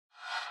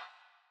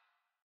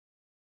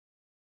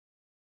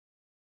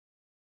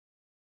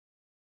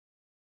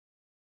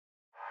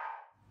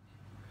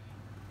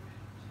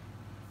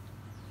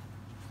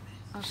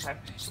Okay,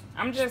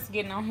 I'm just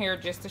getting on here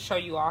just to show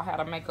you all how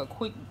to make a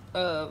quick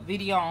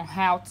video on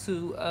how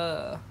to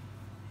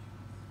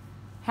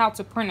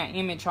print an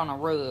image on a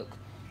rug.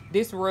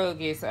 This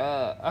rug is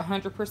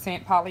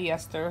 100%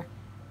 polyester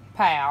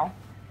PAL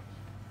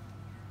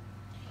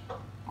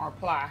or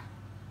ply.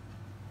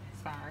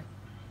 Sorry.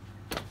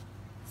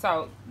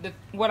 So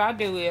what I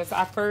do is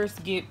I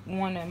first get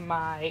one of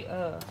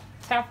my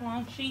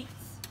Teflon sheets,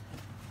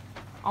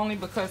 only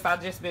because I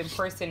just been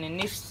pressing and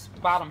this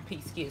bottom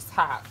piece gets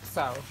hot,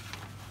 so,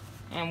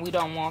 and we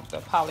don't want the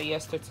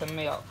polyester to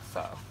melt.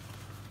 So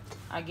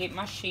I get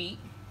my sheet,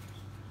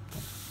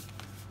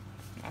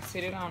 I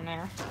sit it on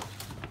there,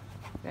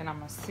 then I'm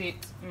gonna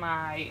sit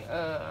my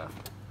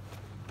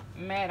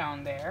mat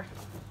on there.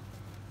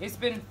 It's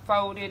been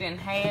folded in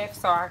half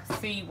so I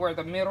see where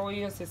the middle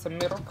is. It's a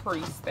middle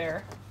crease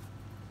there.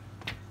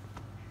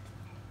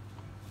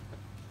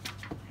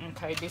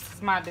 Okay, this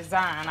is my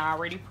design. I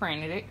already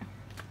printed it.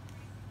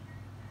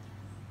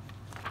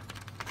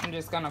 I'm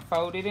just gonna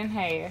fold it in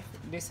half.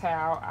 This is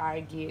how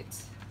I get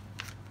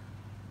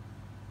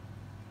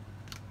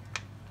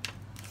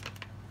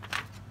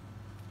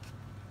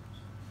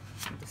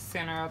the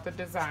center of the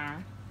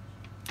design.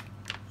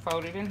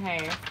 Fold it in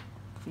half.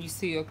 You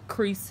see a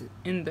crease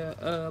in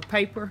the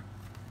paper,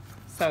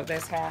 so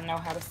that's how I know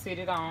how to sit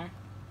it on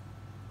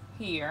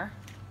here.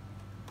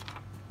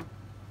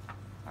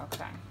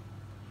 Okay,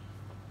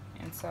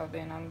 and so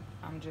then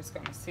I'm just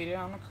gonna sit it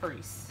on the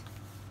crease.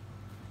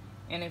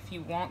 And if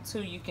you want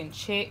to, you can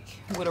check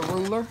with a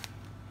ruler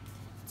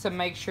to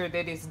make sure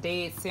that it's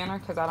dead center,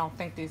 because I don't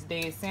think this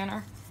dead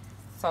center.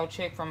 So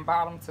check from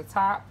bottom to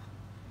top.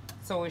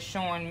 So it's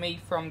showing me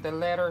from the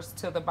letters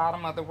to the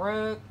bottom of the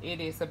rug, it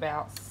is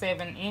about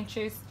 7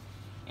 inches.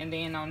 And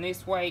then on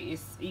this way,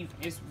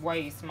 it's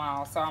way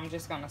small. So I'm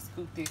just gonna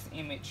scoot this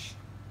image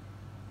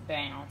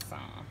down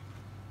some,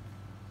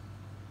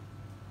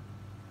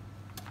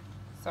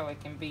 so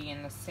it can be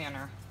in the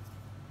center.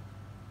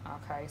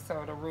 Okay,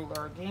 so the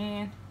ruler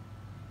again,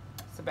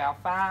 it's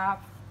about 5.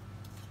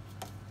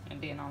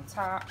 And then on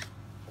top,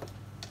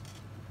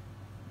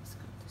 let's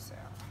scoot this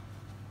out.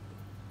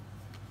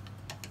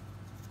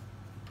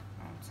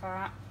 On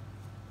top,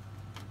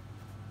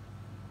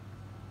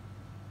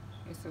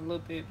 it's a little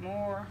bit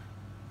more.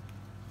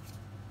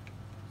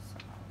 So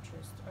I'll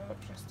just up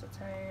just a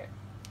tad.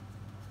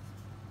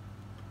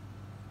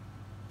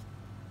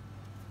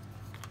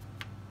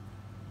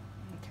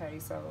 Okay,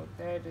 so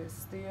that is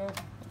still a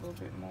little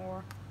bit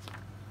more.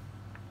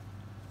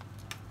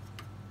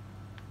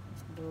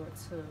 Do it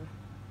too.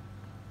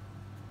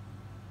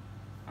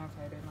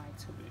 Okay, that might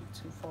be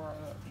too far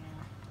up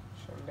now.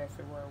 Should have left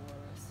it where it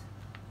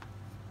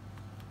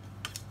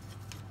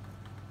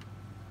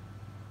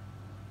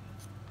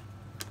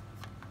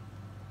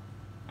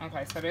was.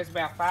 Okay, so there's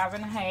about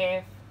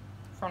 5.5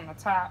 from the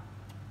top,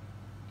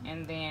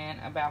 and then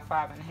about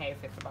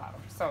 5.5 at the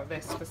bottom. So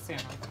that's the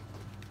center.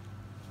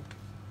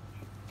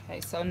 Okay,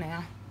 so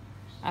now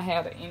I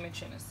have the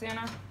image in the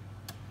center.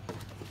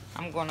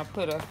 I'm going to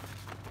put a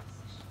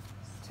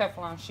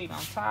Teflon sheet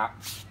on top.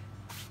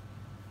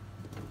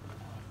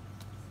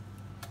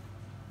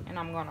 And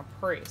I'm going to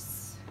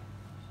press.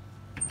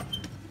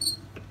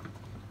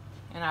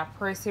 And I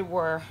press it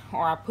where,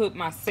 or I put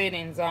my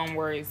settings on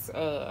where it's,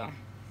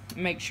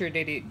 make sure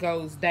that it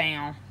goes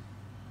down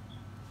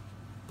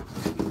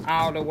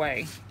all the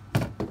way.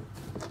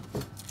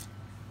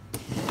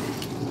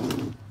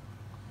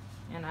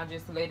 I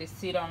just let it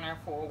sit on there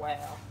for a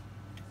while.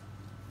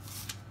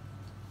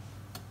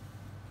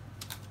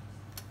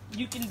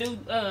 You can do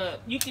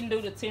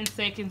the 10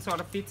 seconds or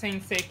the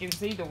 15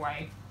 seconds either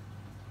way.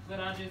 But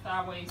I just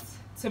always,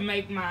 to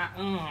make my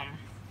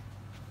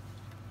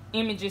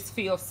images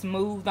feel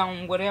smooth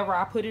on whatever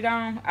I put it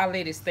on, I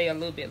let it stay a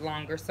little bit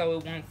longer so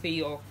it won't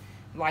feel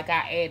like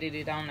I added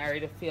it on there.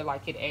 It'll feel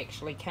like it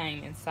actually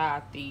came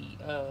inside the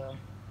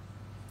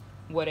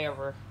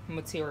whatever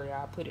material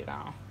I put it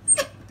on.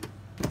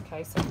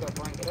 Okay, so I'm going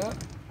to bring it up.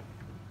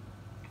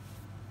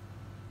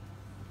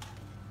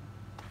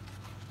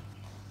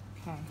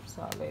 Okay,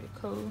 so I let it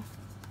cool.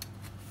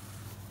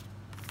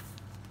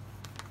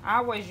 I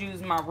always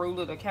use my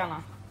ruler to kind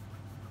of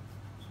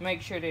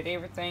make sure that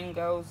everything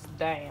goes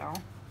down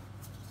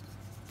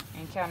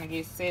and kind of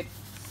get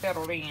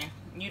settled in.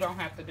 You don't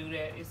have to do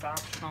that, it's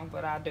optional,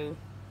 but I do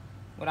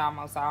with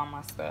almost all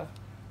my stuff.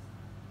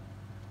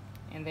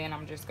 And then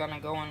I'm just going to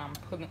go and I'm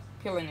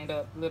peeling it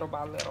up little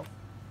by little.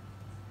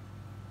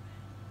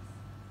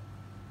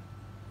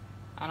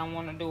 I don't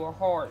want to do a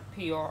hard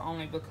peel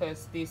only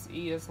because this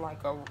is like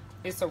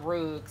it's a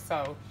rug,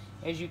 so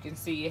as you can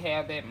see it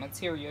have that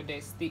material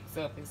that sticks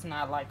up. It's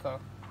not like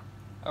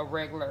a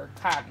regular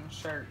cotton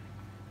shirt.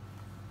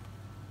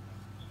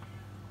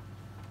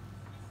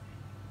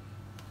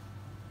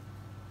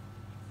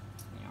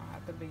 You don't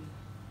have to be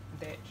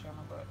that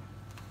gentle, but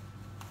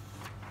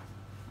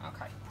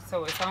okay,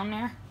 so it's on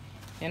there.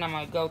 Then I'm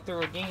going to go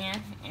through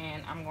again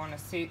and I'm going to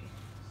sit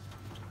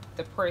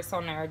the press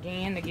on there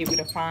again to give it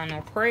a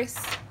final press.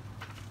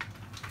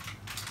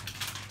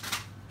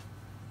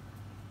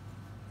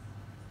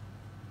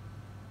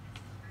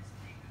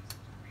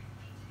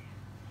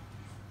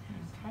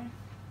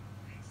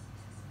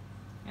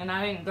 And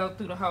I didn't go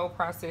through the whole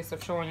process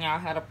of showing y'all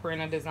how to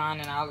print a design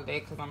and all of that,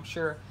 because I'm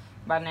sure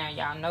by now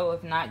y'all know.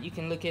 If not, you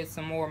can look at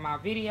some more of my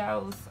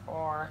videos,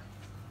 or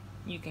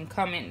you can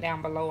comment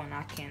down below and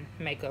I can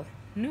make a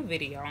new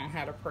video on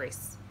how to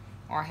press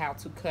or how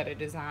to cut a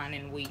design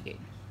and weed it.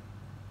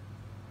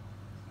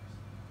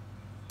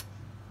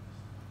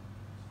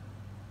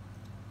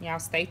 Y'all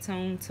stay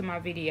tuned to my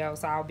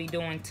videos. I'll be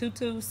doing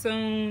tutus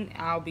soon.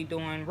 I'll be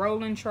doing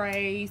rolling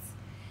trays,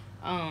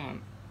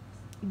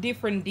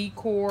 different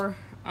decor,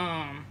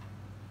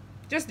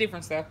 just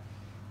different stuff.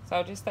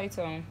 So just stay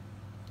tuned.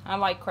 I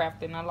like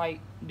crafting. I like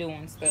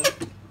doing stuff.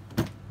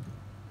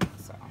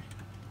 So,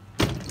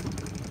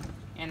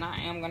 and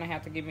I am gonna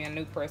have to give me a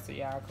new presser,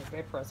 y'all, because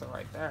that presser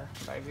right there,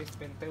 baby, it's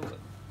been through it.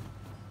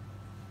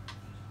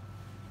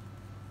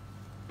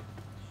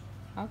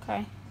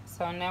 Okay,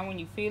 so now when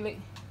you feel it,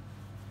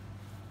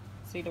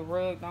 see the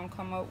rug don't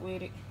come up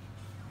with it.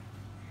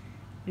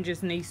 It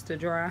just needs to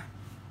dry.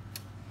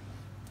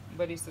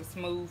 But it's a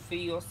smooth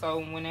feel, so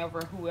whenever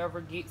whoever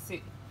gets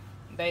it,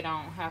 they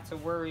don't have to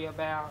worry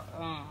about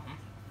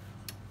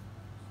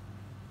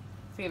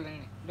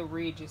feeling the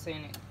ridges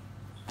in it.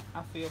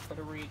 I feel for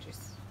the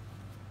ridges.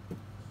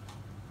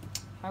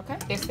 Okay,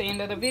 that's the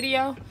end of the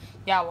video.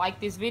 Y'all like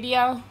this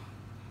video?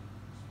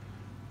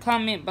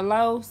 Comment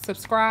below,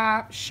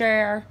 subscribe,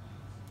 share.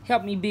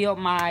 Help me build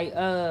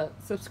my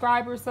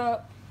subscribers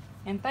up.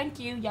 And thank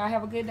you. Y'all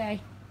have a good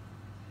day.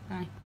 Bye.